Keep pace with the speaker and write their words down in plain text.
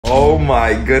Oh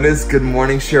my goodness, good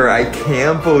morning, Cher. I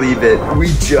can't believe it. We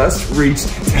just reached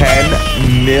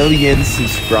 10 million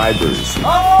subscribers.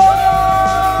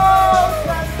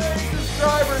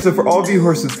 So for all of you who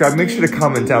are subscribed, make sure to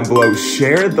comment down below,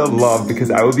 share the love, because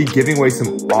I will be giving away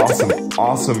some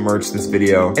awesome merch this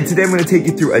video. And today I'm gonna take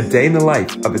you through a day in the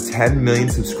life of a 10 million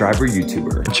subscriber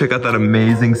YouTuber. Check out that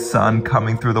amazing sun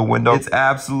coming through the window. It's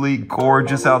absolutely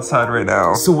gorgeous outside right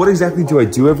now. So what exactly do I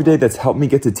do every day that's helped me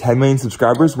get to 10 million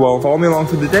subscribers? Well, follow me along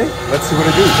for the day. Let's see what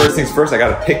I do. First things first, I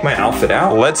gotta pick my outfit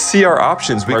out. Let's see our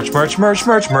options. Merch.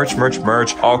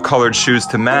 All colored shoes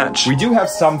to match. We do have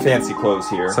some fancy clothes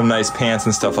here. Some nice pants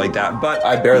and stuff like that, but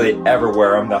I barely ever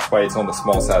wear them. That's why it's on the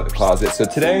small side of the closet. So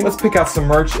today, let's pick out some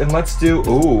merch and let's do,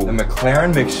 the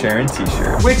McLaren McSharon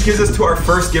t-shirt. Which gives us to our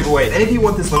first giveaway. And if you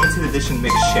want this limited edition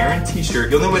McSharon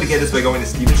t-shirt, the only way to get this by going to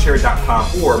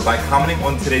stevenshare.com or by commenting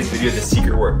on today's video the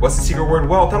secret word. What's the secret word?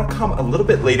 Well, that'll come a little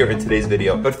bit later in today's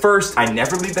video. But first, I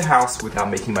never leave the house without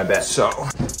making my bed. So,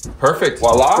 perfect,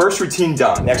 voila. First routine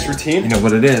done. Next routine, you know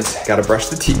what it is. Gotta brush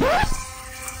the teeth.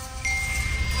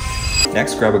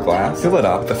 Next, grab a glass, fill it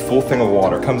up with a full thing of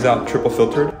water. Comes out triple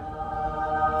filtered.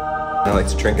 I like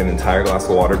to drink an entire glass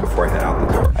of water before I head out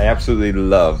the door. I absolutely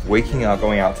love waking up,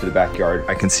 going out to the backyard.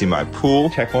 I can see my pool,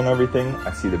 check on everything.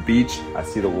 I see the beach, I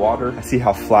see the water. I see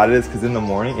how flat it is, because in the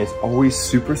morning, it's always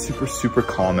super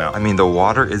calm out. I mean, the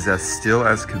water is as still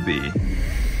as could be.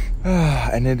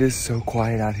 And it is so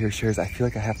quiet out here, Shares. I feel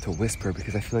like I have to whisper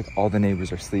because I feel like all the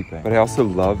neighbors are sleeping. But I also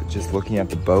love just looking at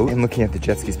the boat and looking at the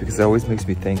jet skis because it always makes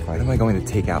me think, like, what am I going to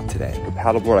take out today? I could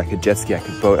paddleboard, I could jet ski, I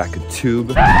could boat, I could tube.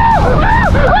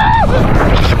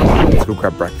 Let's go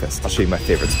grab breakfast. I'll show you my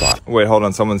favorite spot. Wait, hold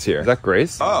on, someone's here. Is that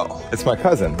Grace? Oh, it's my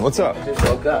cousin. What's up? I just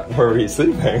woke up. Where were you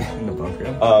sleeping? In the bunker.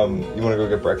 You want to go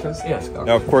get breakfast? Yes, go.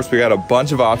 Now, of course, we got a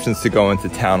bunch of options to go into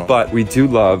town, but we do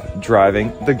love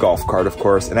driving the golf cart, of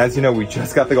course. And as you know, we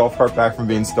just got the golf cart back from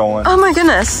being stolen. Oh my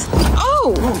goodness.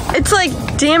 Oh, it's like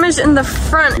damaged in the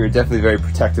front. You're definitely very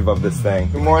protective of this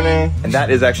thing. Good morning. And that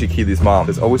is actually Keely's mom.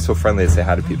 It's always so friendly to say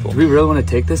hi to people. Do we really want to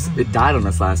take this? It died on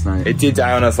us last night. It did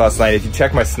die on us last night. If you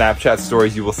check my Snapchat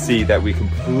stories, you will see that we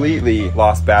completely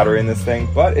lost battery in this thing,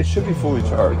 but it should be fully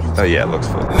charged. Oh yeah, it looks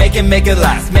full. Make it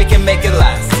last, make it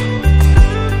last.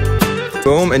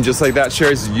 Boom, and just like that,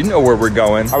 Shares, you know where we're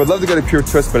going. I would love to go to Pure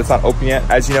Twist, but it's not open yet.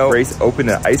 As you know, Grace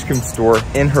opened an ice cream store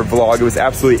in her vlog. It was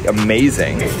absolutely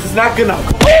amazing. It's not gonna.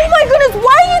 Oh my goodness,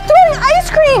 why are you throwing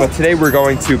ice cream? But today we're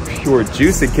going to Pure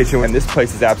Juice and Kitchen, and this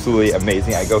place is absolutely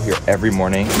amazing. I go here every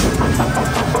morning.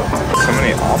 So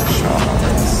many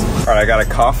options. All right, I got a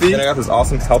coffee, and I got this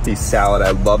awesome healthy salad. I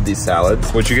love these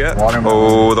salads. What'd you get? Watermelon.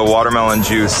 Oh, the watermelon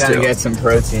juice. Gotta get some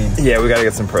protein. Yeah, we gotta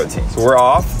get some protein. So we're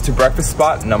off to breakfast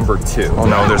spot number 2. Oh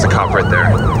no, there's a cop right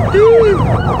there.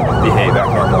 Behave,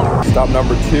 act normal. Stop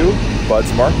number 2,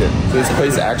 Bud's Market. So this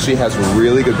place actually has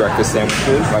really good breakfast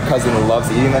sandwiches. My cousin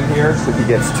loves eating them here, so he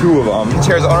gets 2 of them.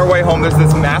 Chairs, on our way home, there's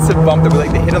this massive bump that we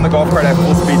like to hit on the golf cart at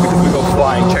full speed because we go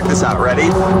flying. Check this out, ready?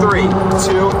 3,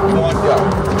 2, 1, go.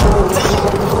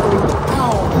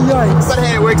 Yikes. But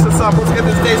hey, it wakes us up. Let's get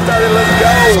this day started.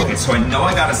 Let's go. Okay, so I know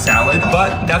I got a salad,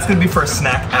 but that's gonna be for a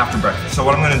snack after breakfast. So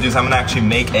what I'm gonna do is I'm gonna actually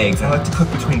make eggs. I like to cook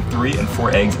between 3 and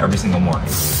 4 eggs every single morning.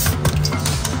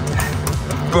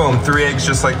 Boom, 3 eggs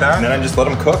just like that. And then I just let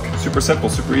them cook. Super simple,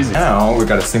 super easy. Now we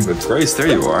gotta sync with Grace. There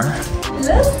you are.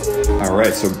 All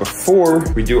right, so before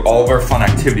we do all of our fun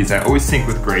activities, I always sync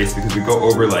with Grace because we go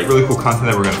over like really cool content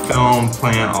that we're gonna film,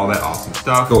 plan, all that awesome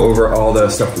stuff. Go over all the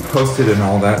stuff we posted and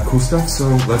all that cool stuff. So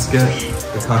let's get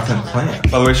the content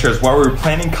planned. By the way, Shares, while we're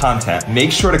planning content,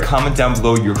 make sure to comment down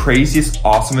below your craziest,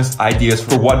 awesomest ideas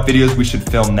for what videos we should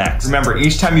film next. Remember,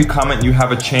 each time you comment, you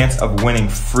have a chance of winning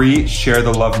free Share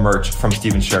the Love merch from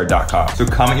stevenshare.com. So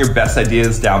comment your best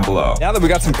ideas down below. Now that we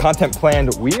got some content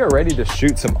planned, we are ready to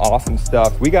shoot some awesome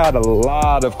stuff. We got a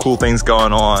lot of cool things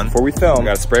going on. Before we film, I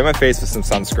gotta spray my face with some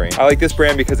sunscreen. I like this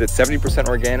brand because it's 70%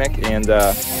 organic and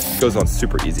goes on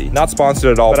super easy. Not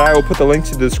sponsored at all, but I will put the link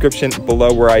to the description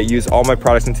below where I use all my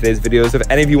products in today's videos. If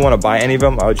any of you want to buy any of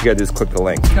them, all you gotta do is click the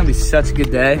link. It's gonna be such a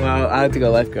good day. Well, I have to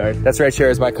go lifeguard. That's right,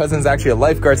 Shares. My cousin's actually a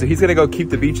lifeguard, so he's gonna go keep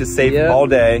the beaches safe all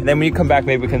day. And then when you come back,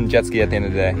 maybe we can jet ski at the end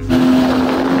of the day.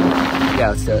 Yeah,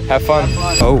 let's do it. Have fun.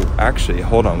 Oh, actually,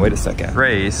 hold on, wait a second.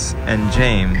 Grace and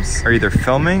James are either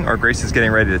filming or Grace is getting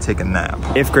ready to take a nap.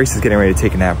 If Grace is getting ready to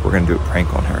take a nap, we're gonna do a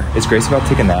prank on her. Is Grace about to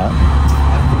take a nap?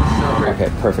 Okay,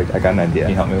 perfect. I got an idea.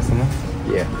 Can you help me with something?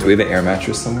 Yeah. Do we have an air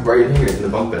mattress somewhere? Right here in the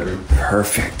bunk bedroom.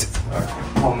 Perfect. All right.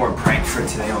 One more prank for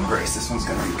today on Grace. This one's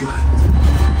gonna be good.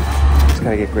 Just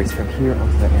gotta get Grace from here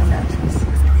onto the air mattress.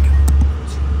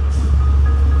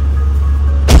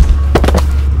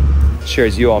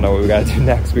 Shares, you all know what we gotta do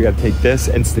next. We gotta take this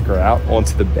and stick her out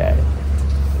onto the bed.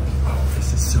 Oh,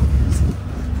 this is so easy.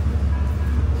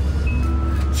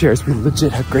 Shares, we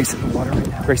legit have Grace in the water right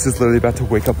now. Grace is literally about to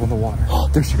wake up on the water. Oh,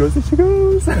 there she goes, there she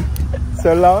goes.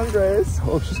 So long, Grace.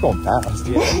 Oh, she's going fast.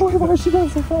 Yeah. Wait, why is she going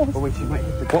so fast? Oh, wait, she might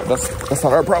hit the... Well, that's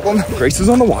not our problem. Grace is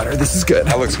on the water. This is good.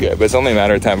 That looks good, but it's only a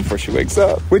matter of time before she wakes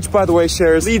up. Which, by the way,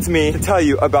 Shares, leads me to tell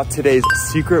you about today's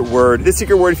secret word. This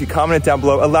secret word, if you comment it down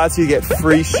below, allows you to get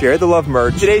free Share the Love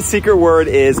merch. Today's secret word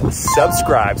is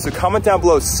subscribe. So comment down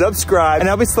below, subscribe, and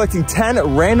I'll be selecting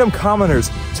 10 random commenters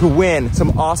to win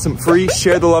some awesome free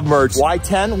Share the Love merch. Why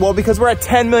 10? Well, because we're at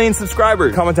 10 million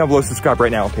subscribers. Comment down below, subscribe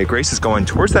right now. Okay, Grace is going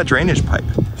towards that drainage pipe.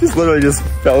 She's literally just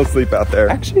fell asleep out there.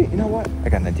 Actually, you know what? I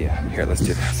got an idea. Here, let's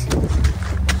do this.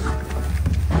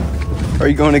 Are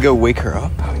you going to go wake her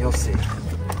up? Oh, you'll see.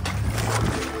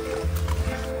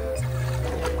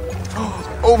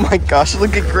 Oh my gosh,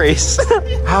 look at Grace.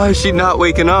 How is she not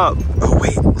waking up? Oh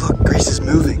wait, look, Grace is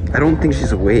moving. I don't think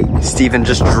she's awake. Steven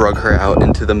just drug her out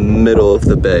into the middle of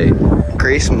the bay.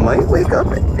 Grace might wake up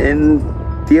in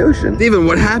the ocean. Steven,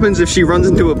 what happens if she runs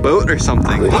into a boat or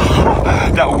something?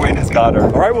 That wind has got her.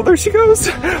 All right, well, there she goes.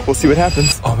 We'll see what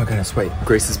happens. Oh my goodness, wait.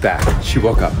 Grace is back. She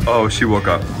woke up. Oh, she woke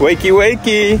up. Wakey,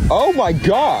 wakey. Oh my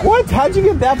God. What? How'd you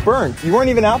get that burnt? You weren't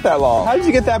even out that long. How did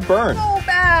you get that burnt? So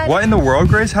bad. What in the world,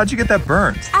 Grace? How'd you get that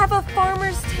burnt? I have a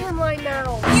farmer's tan line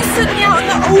now. You sent me out in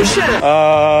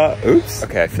the ocean. Oops.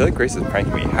 Okay, I feel like Grace is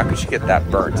pranking me. How could she get that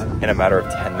burnt in a matter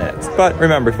of 10 minutes? But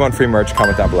remember, if you want free merch,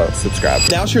 comment down below, subscribe.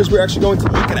 Now, Shares, we're actually going to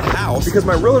look at a house because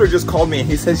my realtor just called me and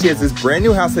he says he has this brand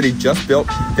new house that he just built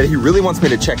that he really wants me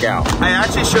to check out. I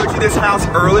actually showed you this house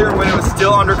earlier when it was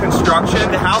still under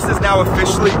construction. The house is now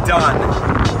officially done.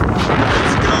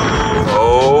 Let's go.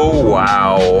 Oh,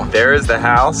 wow. There is the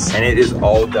house and it is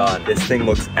all done. This thing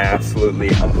looks absolutely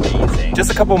amazing.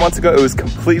 Just a couple months ago, it was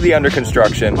completely under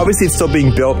construction. Obviously, it's still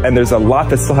being built and there's a lot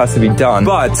that still has to be done,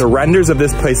 but the renders of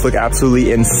this place look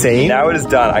absolutely insane. Now it is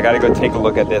done. I gotta go take a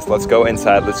look at this. Let's go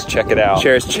inside. Let's check it out.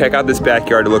 Shares, check out this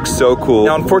backyard. It looks so cool.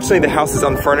 Now, unfortunately, the house is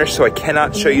unfurnished, so I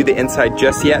cannot show you the inside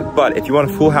just yet, but if you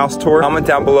want a full house tour, comment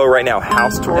down below right now,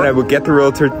 house tour, and I will get the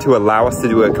realtor to allow us to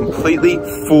do a completely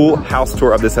full house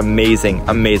tour of this amazing,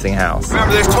 amazing house.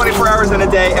 Remember, there's 24 hours in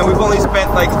a day, and we've only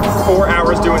spent like 4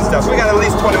 hours doing stuff, so we got at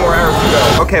least 20 more hours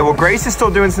to go. Okay, well, Grace is still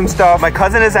doing some stuff. My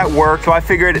cousin is at work, so I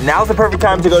figured now's the perfect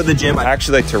time to go to the gym. I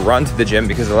actually like to run to the gym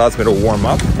because it allows me to warm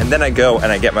up, and then I go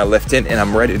and I get my lift in, and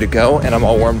I'm ready to go, and I'm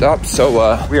all warmed up. So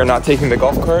we are not taking the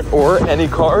golf cart or any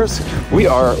cars. We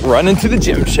are running to the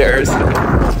gym, Shares.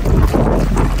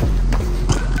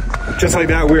 Just like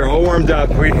that, we are all warmed up.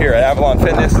 We're here at Avalon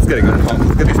Fitness. Let's get a good pump.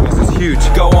 Look at these muscles, huge.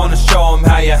 Go on and show them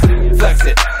how you flex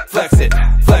it, flex it,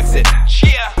 flex it.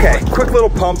 Yeah. Okay, quick little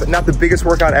pump. Not the biggest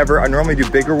workout ever. I normally do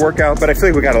bigger workouts, but I feel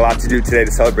like we got a lot to do today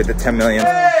to celebrate the 10 million.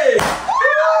 Hey!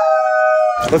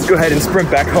 Let's go ahead and sprint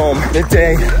back home. The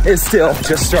day is still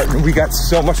just starting. We got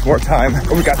so much more time.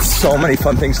 We got so many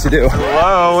fun things to do.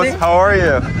 Hello, how are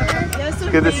you?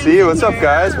 Good to see you. What's up,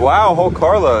 guys? Wow, whole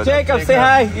carload. Jacob, say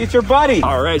hi. It's your buddy.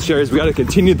 All right, Shares, we got to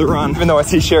continue the run. Even though I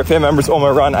see Share fan members on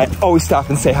my run, I always stop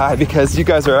and say hi because you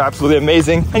guys are absolutely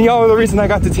amazing. And y'all are the reason I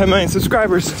got to 10 million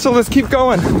subscribers. So let's keep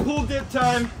going. Pool dip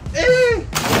time.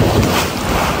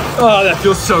 Oh, that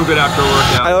feels so good after a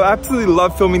workout. I absolutely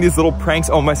love filming these little pranks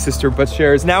on my sister, but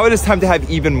Shares, now it is time to have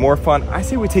even more fun. I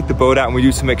say we take the boat out and we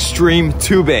do some extreme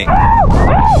tubing.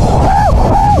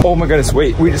 Oh my goodness,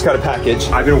 wait, we just got a package.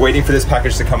 I've been waiting for this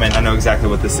package to come in. I know exactly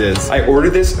what this is. I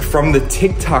ordered this from the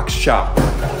TikTok shop.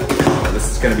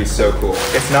 This is gonna be so cool.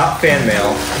 It's not fan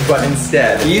mail, but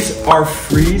instead, these are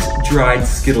freeze-dried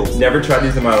Skittles. Never tried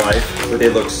these in my life, but they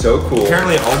look so cool.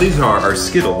 Apparently, all these are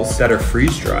Skittles that are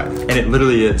freeze-dried. And it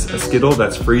literally is a Skittle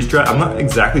that's freeze-dried. I'm not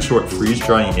exactly sure what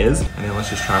freeze-drying is. And then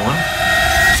let's just try one.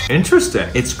 Interesting.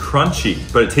 It's crunchy,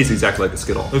 but it tastes exactly like a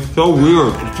Skittle. It's so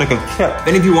weird. It's like a chip. If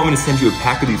any of you want me to send you a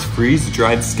pack of these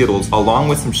freeze-dried Skittles along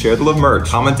with some Share the Love merch,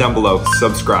 comment down below,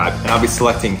 subscribe, and I'll be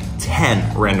selecting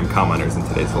 10 random commenters in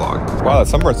today's vlog. Wow, that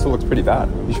sunburn still looks pretty bad.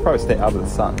 You should probably stay out of the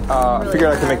sun. I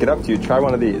figured I could make it up to you. Try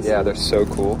one of these. Yeah, they're so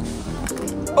cool.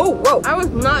 Oh, whoa. I was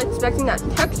not expecting that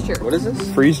texture. What is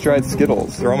this? Freeze-dried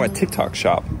Skittles. They're on my TikTok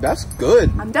shop. That's good.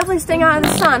 I'm definitely staying out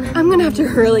of the sun. I'm gonna have to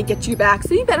really get you back,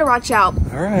 so you better watch out.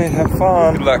 All right, have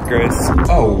fun. Good luck, Grace.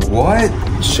 Oh, what?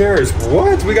 Shares,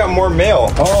 what? We got more mail.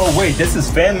 Oh, wait, this is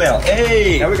fan mail.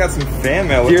 Hey, now we got some fan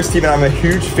mail. Dear Steven, I'm a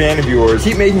huge fan of yours.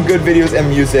 Keep making good videos and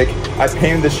music. I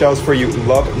painted the shells for you.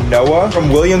 Love, Noah from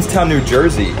Williamstown, New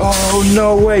Jersey. Oh,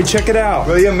 no way. Check it out.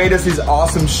 William made us these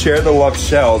awesome Share the Love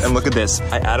shells. And look at this.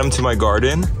 I add them to my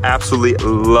garden. Absolutely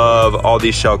love all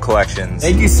these shell collections.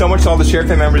 Thank you so much to all the Share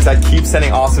Fan members that keep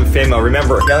sending awesome fan mail.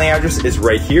 Remember, mailing address is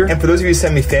right here. And for those of you who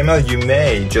send me fan mail, you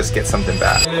may just get something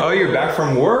back. Oh, you're back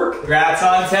from work? Congrats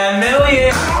on 10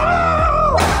 million.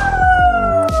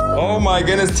 Oh my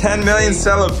goodness, 10 million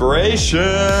celebration.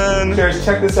 Cheers,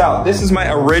 check this out. This is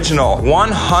my original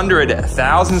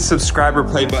 100,000 subscriber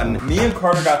play button. Me and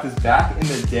Carter got this back in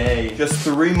the day, just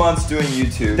 3 months doing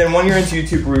YouTube. Then 1 year into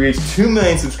YouTube, we reached 2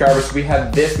 million subscribers. So we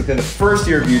had this within the first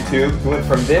year of YouTube. We went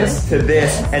from this to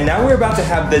this. And now we're about to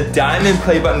have the diamond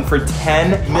play button for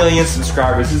 10 million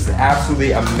subscribers. This is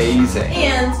absolutely amazing.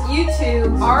 And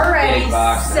YouTube already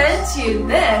sent you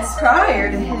this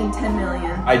prior to hitting 10 million.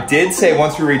 I did say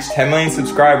once we reach 10 million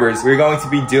subscribers, we're going to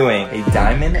be doing a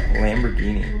diamond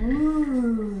Lamborghini.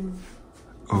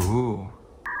 Ooh.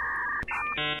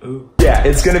 Ooh. Yeah,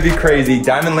 it's gonna be crazy.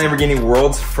 Diamond Lamborghini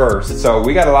world's first. So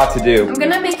we got a lot to do. I'm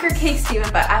gonna make your cake, Steven,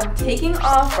 but I'm taking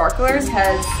off sparklers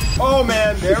heads. Oh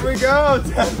man, there we go,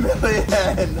 10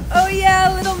 million. Oh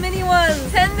yeah, little mini ones.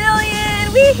 10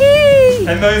 million, wee-hee!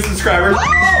 10 million subscribers.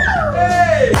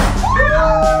 Hey!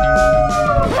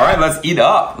 All right, let's eat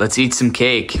up. Let's eat some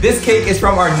cake. This cake is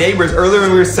from our neighbors. Earlier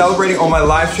when we were celebrating on my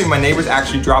live stream, my neighbors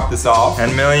actually dropped this off.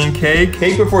 10 million cake,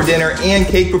 cake before dinner, and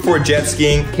cake before jet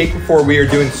skiing, cake before we are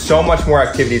doing so much more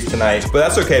activities tonight. But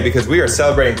that's okay because we are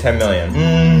celebrating 10 million.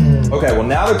 Okay, well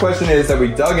now the question is that we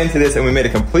dug into this and we made a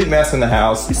complete mess in the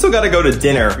house. We still gotta go to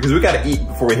dinner because we gotta eat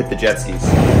before we hit the jet skis.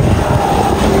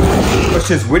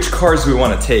 Question is, which cars do we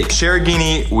want to take?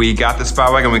 Lamborghini, we got the Spy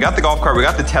Wagon, we got the golf cart, we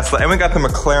got the Tesla, and we got the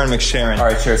McLaren McSharon. All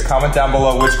right, Shares, comment down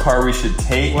below which car we should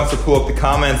take. Who wants to pull up the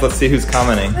comments? Let's see who's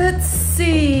commenting. Let's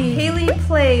see. Haley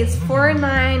Plays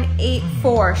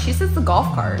 4984. She says the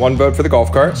golf cart. 1 vote for the golf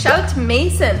cart. Shout out to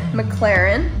Mason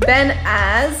McLaren, Ben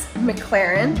Az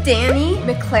McLaren, Danny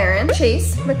McLaren,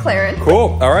 Chase McLaren.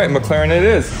 Cool. All right, McLaren it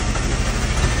is.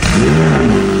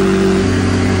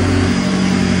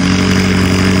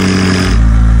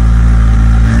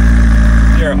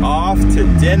 We're off to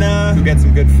dinner to get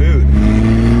some good food.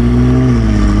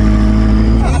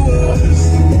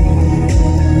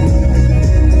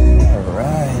 All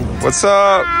right. What's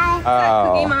up?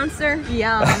 Cookie Monster.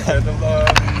 Yum.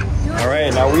 All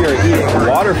right, now we are eating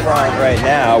waterfront right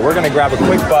now. We're gonna grab a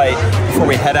quick bite before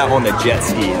we head out on the jet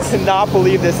skis. Cannot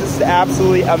believe this. This is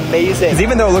absolutely amazing. Because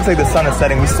even though it looks like the sun is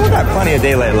setting, we still got plenty of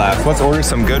daylight left. Let's order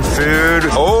some good food.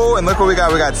 Oh, and look what we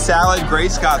got. We got salad.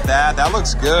 Grace got that. That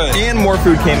looks good. And more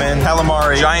food came in.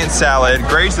 Calamari, giant salad.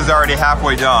 Grace is already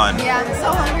halfway done. Yeah, I'm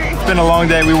so hungry. It's been a long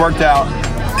day. We worked out.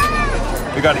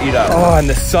 We gotta eat up. Oh, and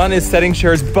the sun is setting,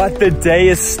 Shares, but the day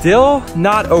is still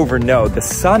not over. No, the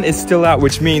sun is still out,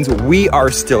 which means we are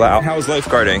still out. How was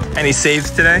lifeguarding? Any saves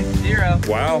today? 0.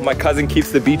 Wow, my cousin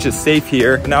keeps the beaches safe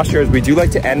here. Now, Shares, we do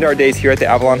like to end our days here at the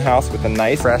Avalon House with a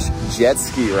nice, fresh jet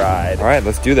ski ride. All right,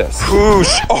 let's do this.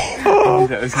 Whoosh. Oh.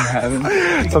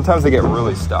 Sometimes they get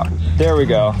really stuck. There we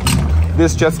go.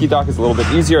 This jet ski dock is a little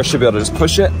bit easier. I should be able to just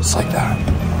push it, just like that.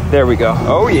 There we go.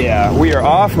 Oh yeah, we are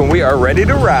off and we are ready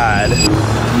to ride.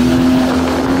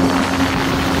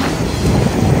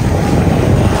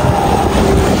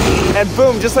 And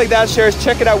boom, just like that, Shares,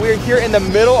 check it out. We are here in the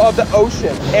middle of the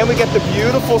ocean and we get the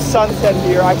beautiful sunset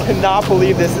here. I cannot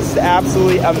believe this. This is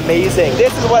absolutely amazing.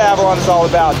 This is what Avalon is all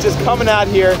about. Just coming out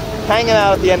here, hanging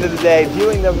out at the end of the day,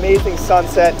 viewing the amazing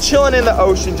sunset, chilling in the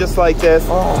ocean just like this.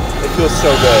 Oh, it feels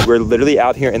so good. We're literally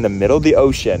out here in the middle of the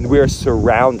ocean. We are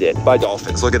surrounded by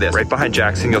dolphins. Look at this. Right behind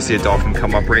Jackson, you'll see a dolphin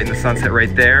come up right in the sunset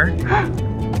right there.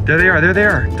 There they are, there they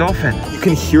are, dolphin. You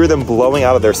can hear them blowing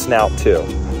out of their snout too.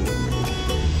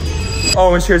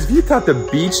 Oh, and Shares, if you thought the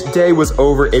beach day was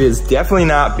over, it is definitely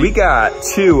not. We got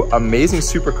 2 amazing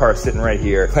supercars sitting right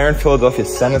here. McLaren Philadelphia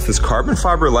sent us this carbon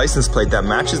fiber license plate that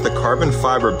matches the carbon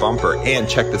fiber bumper. And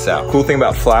check this out. Cool thing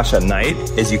about flash at night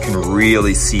is you can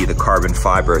really see the carbon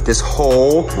fiber. This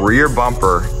whole rear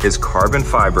bumper is carbon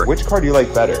fiber. Which car do you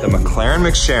like better? The McLaren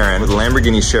McSharon with the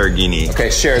Lamborghini Lamborghini. Okay,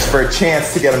 Shares, for a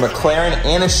chance to get a McLaren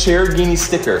and a Lamborghini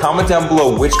sticker, comment down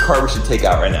below which car we should take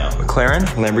out right now. McLaren,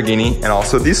 Lamborghini, and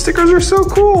also these stickers are so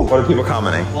cool. What are people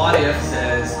commenting? Claudia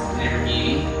says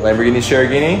Lamborghini. Lamborghini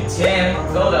Lamborghini. Tim from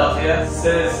Philadelphia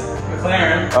says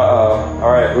McLaren. Uh-oh.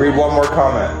 All right, read one more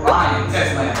comment. Ryan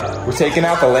says Lambo. We're taking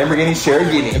out the Lamborghini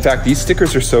Lamborghini. In fact, these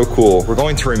stickers are so cool. We're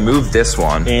going to remove this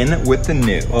one in with the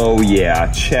new. Oh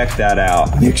yeah, check that out.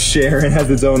 McSharon has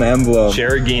its own emblem.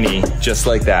 Lamborghini, just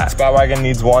like that. Spy Wagon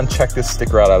needs one. Check this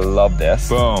sticker out. I love this.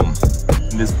 Boom.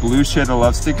 And this blue Share the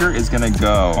Love sticker is gonna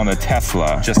go on the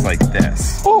Tesla, just like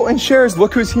this. Oh, and Shares,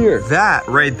 look who's here. That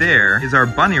right there is our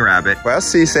bunny rabbit.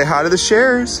 Wesley, say hi to the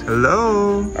Shares.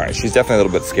 Hello. All right, she's definitely a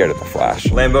little bit scared of the flash.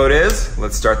 Lambo it is.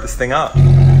 Let's start this thing up.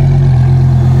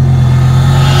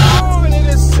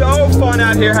 So fun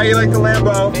out here. How you like the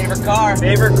Lambo? Favorite car.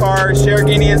 Favorite car.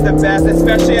 Lamborghini is the best,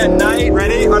 especially at night.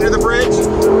 Ready? Under the bridge.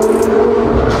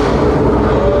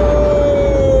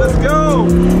 Oh, let's go.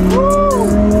 Woo.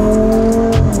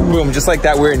 Boom, just like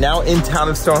that. We're now in town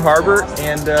of Stone Harbor,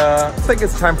 and looks like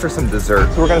it's time for some dessert.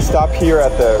 So we're gonna stop here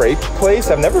at the crepe place.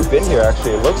 I've never been here,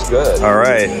 actually. It looks good. All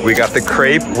right, we got the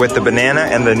crepe with the banana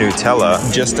and the Nutella.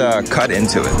 Just cut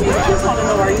into it. I just want to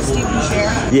know, are you Steve and Cher?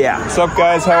 Yeah. What's up,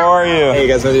 guys? How are you? Hey, you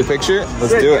guys want to do a picture?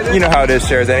 Let's do it. You know how it is,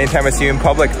 Shares. Anytime I see you in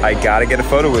public, I gotta get a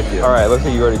photo with you. All right, looks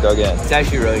like you already dug in. It's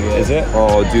actually really good. Is it?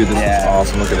 Oh, dude, this is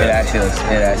awesome. Look at that.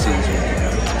 It actually is really good.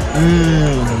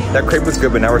 That crepe was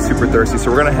good, but now we're super thirsty, so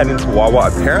we're gonna head into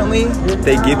Wawa. Apparently,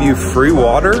 they give you free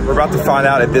water. We're about to find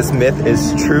out if this myth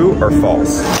is true or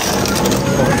false.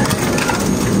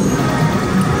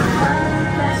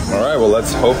 Well,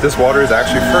 let's hope this water is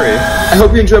actually free. I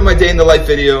hope you enjoyed my day in the life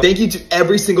video. Thank you to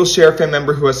every single Share fan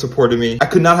member who has supported me. I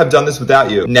could not have done this without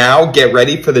you. Now get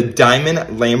ready for the Diamond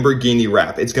Lamborghini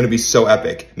wrap. It's gonna be so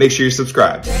epic. Make sure you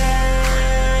subscribe.